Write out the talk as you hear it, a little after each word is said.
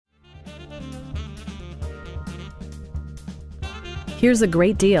Here's a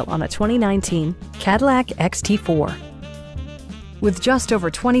great deal on a 2019 Cadillac XT4. With just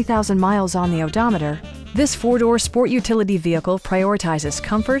over 20,000 miles on the odometer, this four-door sport utility vehicle prioritizes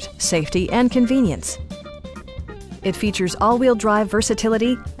comfort, safety, and convenience. It features all-wheel drive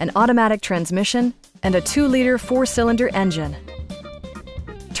versatility, an automatic transmission, and a 2-liter 4-cylinder engine.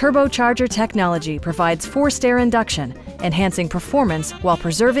 Turbocharger technology provides forced air induction, enhancing performance while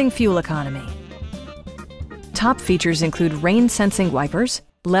preserving fuel economy. Top features include rain-sensing wipers,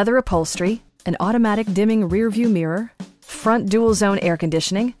 leather upholstery, an automatic dimming rear-view mirror, front dual-zone air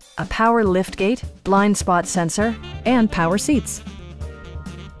conditioning, a power liftgate, blind spot sensor, and power seats.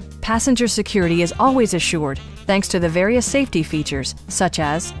 Passenger security is always assured thanks to the various safety features such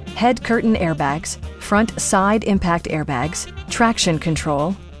as head curtain airbags, front side impact airbags, traction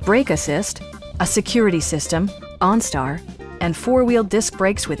control, brake assist, a security system, OnStar, and 4-wheel disc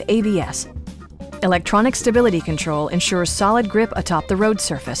brakes with ABS. Electronic stability control ensures solid grip atop the road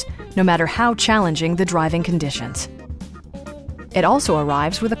surface, no matter how challenging the driving conditions. It also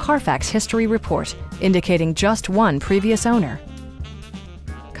arrives with a Carfax history report, indicating just one previous owner.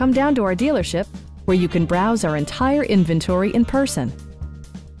 Come down to our dealership, where you can browse our entire inventory in person.